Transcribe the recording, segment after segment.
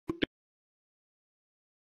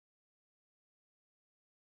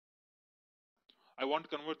I want to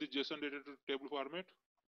convert the JSON data to table format.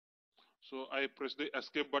 So I press the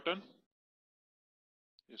escape button.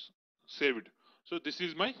 Yes, save it. So this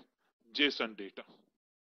is my JSON data.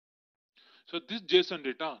 So this JSON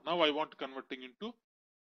data, now I want converting into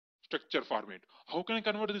structure format. How can I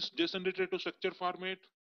convert this JSON data to structure format?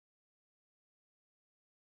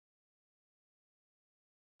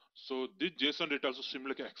 So this JSON data also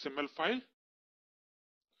similar to XML file.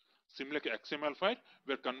 Similar to XML file,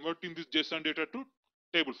 we are converting this JSON data to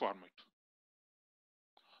table format.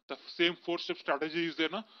 The same 4-step strategy is there,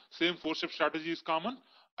 na? Same 4-step strategy is common,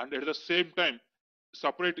 and at the same time,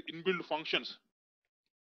 separate inbuilt functions.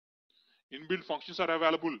 Inbuilt functions are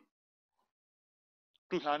available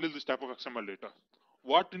to handle this type of XML data.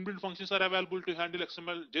 What inbuilt functions are available to handle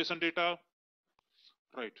XML JSON data?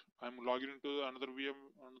 Right. I'm logging into another VM,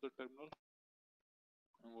 another terminal.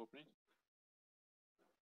 I'm opening.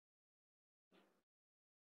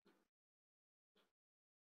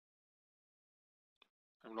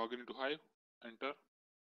 I'm logging into Hive. Enter.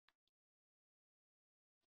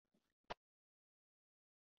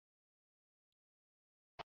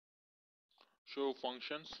 Show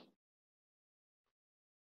functions.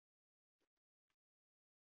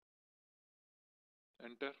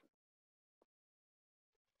 Enter.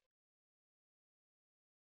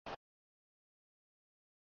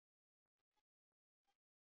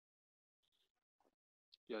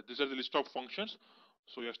 Yeah, these are the list of functions.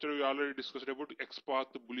 So yesterday we already discussed about XPath,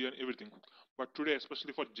 Boolean, everything. But today,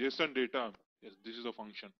 especially for JSON data, yes, this is a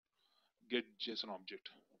function. Get JSON object.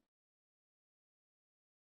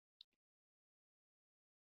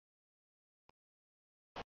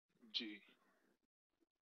 G.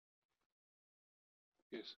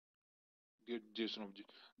 Yes, get JSON object.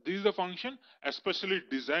 This is the function especially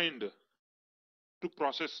designed to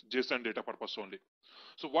process JSON data purpose only.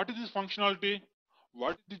 So what is this functionality?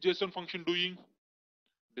 What is the JSON function doing?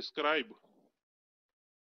 Describe.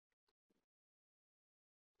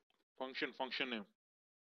 Function name.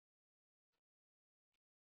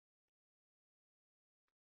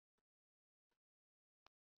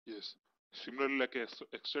 Yes. Similarly like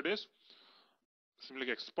Extradis,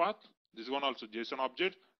 similarly like XPath. This one also JSON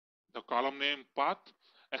object. The column name path.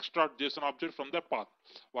 Extract JSON object from the path.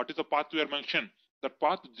 What is the path we are mentioned? That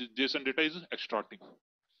path JSON data is extracting.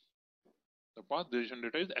 The path JSON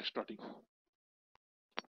data is extracting.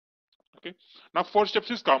 Okay. Now 4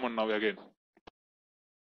 steps is common now again.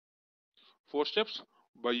 4 steps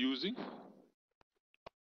by using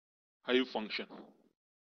Hive function.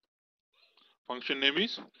 Function name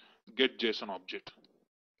is get JSON object.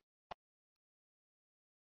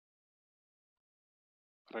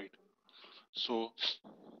 Right. So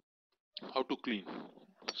how to clean?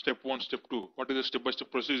 Step 1, step 2. What is the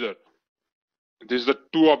step-by-step procedure? This is the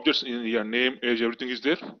 2 objects in here, name, age, everything is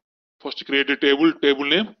there. First create a table, table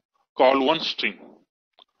name, call one string.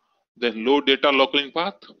 Then load data local in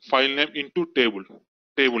path, file name into table,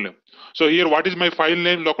 table name. So here what is my file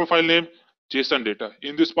name, local file name? JSON data.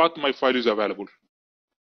 In this path my file is available.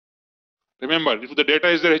 Remember, if the data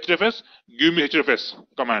is there HDFS, give me HDFS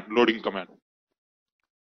command, loading command.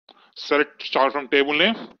 Select start from table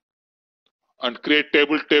name and create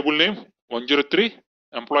table, table name 103,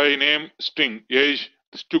 employee name, string, age,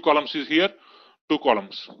 this 2 columns is here, 2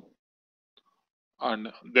 columns. And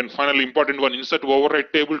then finally important one, insert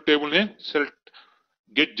override table, table name, select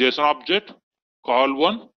get JSON object, call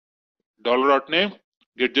one, $name,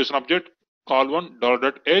 get JSON object, call one,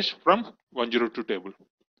 $age from 102 table.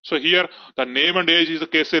 So here the name and age is the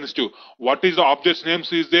case sensitive. What is the object's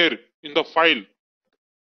names is there in the file?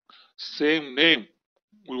 Same name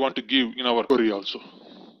we want to give in our query also.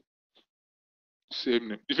 Same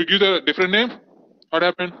name. If you give the different name, what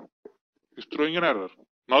happened? It's throwing an error.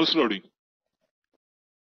 Null loading.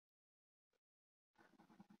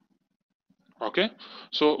 Okay.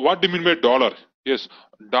 So what do you mean by dollar? Yes,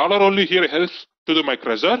 dollar only here helps to the my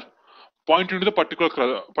cursor point into the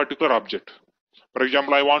particular object. For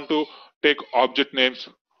example, I want to take object names,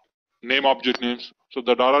 name object names. So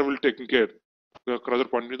the dollar will take care. The cursor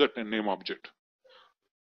pointing to the name object.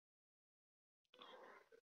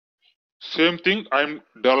 Same thing I'm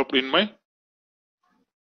developed in my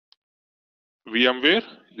VMware.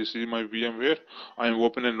 This is my VMware. I'm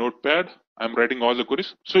open a notepad. I'm writing all the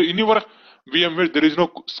queries. So in your VMware, there is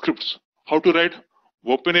no scripts. How to write?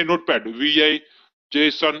 Open a notepad. VI,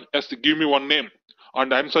 JSON, S, give me one name.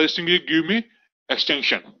 And I'm suggesting you give me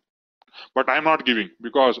extension. But I'm not giving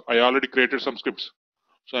because I already created some scripts.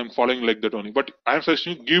 So I'm following like that only. But I'm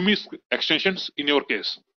suggesting you give me extensions in your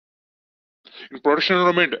case. In production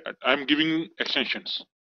environment, I'm giving extensions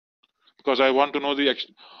because I want to know the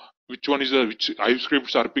which one is which Hive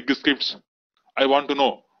scripts are big scripts. I want to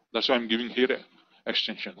know. That's why I'm giving here a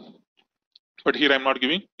extension. But here I'm not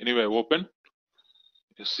giving. Anyway, open.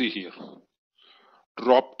 See here.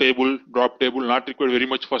 Drop table, not required very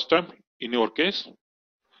much first time. In your case,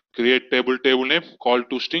 create table, table name, call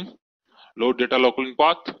to string, load data local in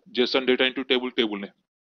path, JSON data into table, table name.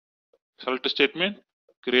 Select statement,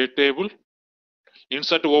 create table,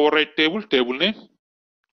 insert override table, table name,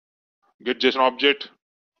 get JSON object,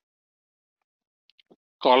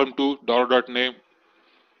 column to $name,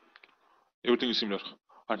 everything is similar.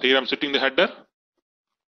 And here I'm setting the header.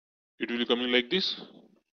 It will be coming like this.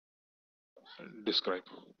 Describe.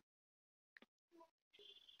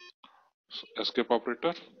 So, escape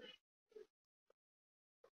operator,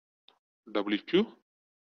 WQ,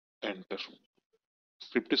 enter.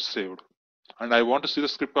 Script is saved. And I want to see the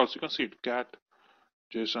script also. You can see it. Cat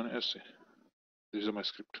JSON SA. This is my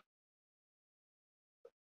script.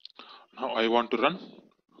 Now I want to run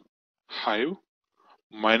Hive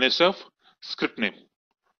minus of script name.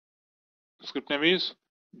 Script name is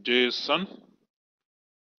JSON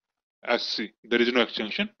SC. There is no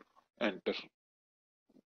extension. Enter.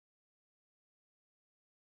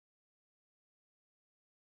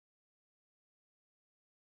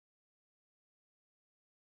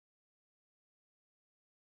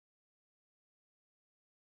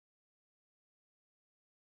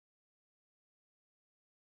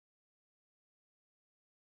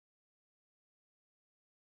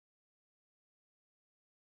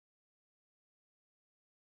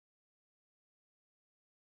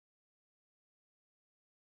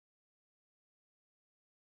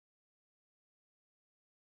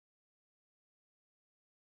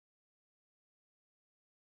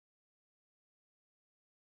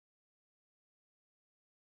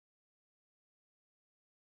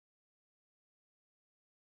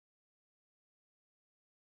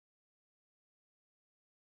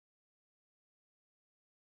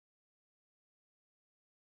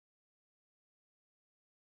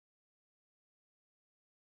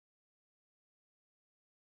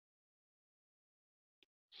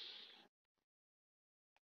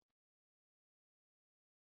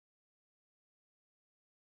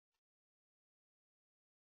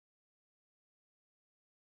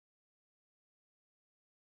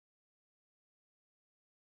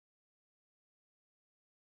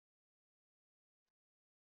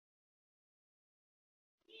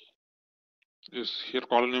 Yes, here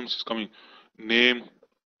column names is coming. Name,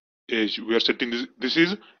 age. We are setting this. This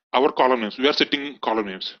is our column names. We are setting column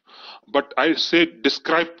names. But I say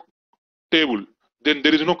describe table. Then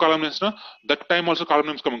there is no column names. Na? That time also column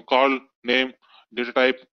names coming. Call, name, data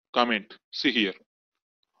type, comment. See here.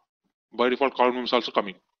 By default column names also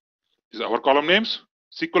coming. This is our column names.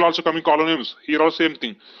 SQL also coming column names. Here also same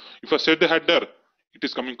thing. If I set the header, it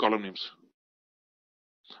is coming column names.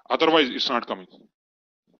 Otherwise, it's not coming.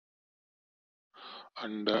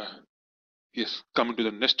 And yes, coming to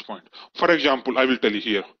the next point. For example, I will tell you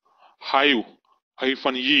here. Hive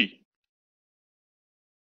 -e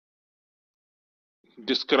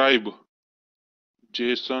describe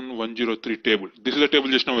JSON 103 table. This is the table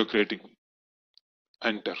just now we're creating.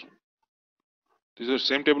 Enter. This is the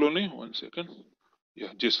same table only. 1 second.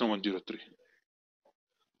 Yeah, JSON 103.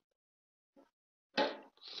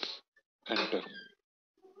 Enter.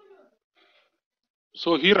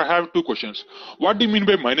 So here I have two questions. What do you mean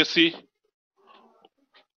by -c?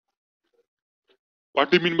 What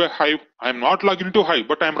do you mean by Hive? I am not logging into Hive,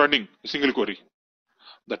 but I am running a single query.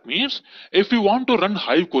 That means if you want to run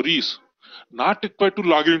Hive queries, not required to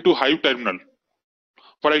log into Hive terminal.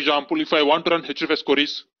 For example, if I want to run HFS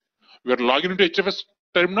queries, we are logging into HFS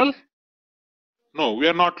terminal. No, we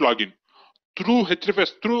are not logging. Through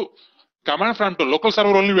HFS, through command prompt to local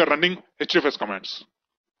server only, we are running HFS commands.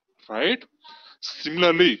 Right?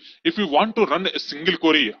 Similarly, if you want to run a single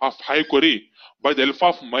query of Hive query by the help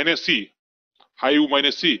of -c, Hive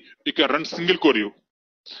 -c, you can run single query.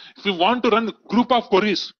 If you want to run group of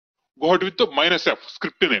queries, go ahead with the -f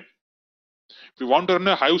script name. If you want to run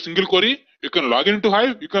a Hive single query, you can log into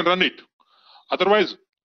Hive, you can run it. Otherwise,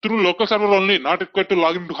 through local server only, not required to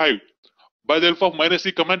log into Hive. By the help of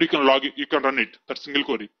 -c command, you can log it, you can run it. That single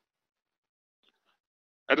query.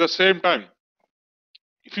 At the same time,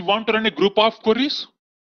 if you want to run a group of queries,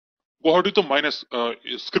 go ahead with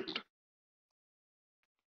the script.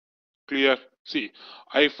 Clear? See,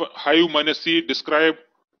 Hive -c describe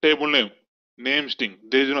table name string.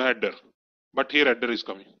 There is no header, but here header is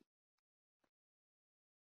coming.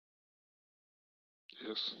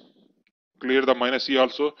 Yes. Clear the -c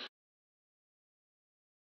also.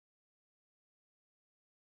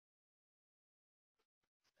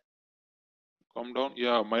 Come down.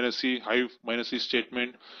 Yeah, minus C, hive, minus C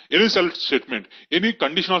statement, any cell statement, any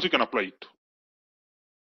condition also you can apply it.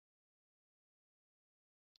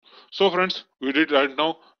 So friends, we did right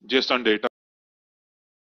now JSON data.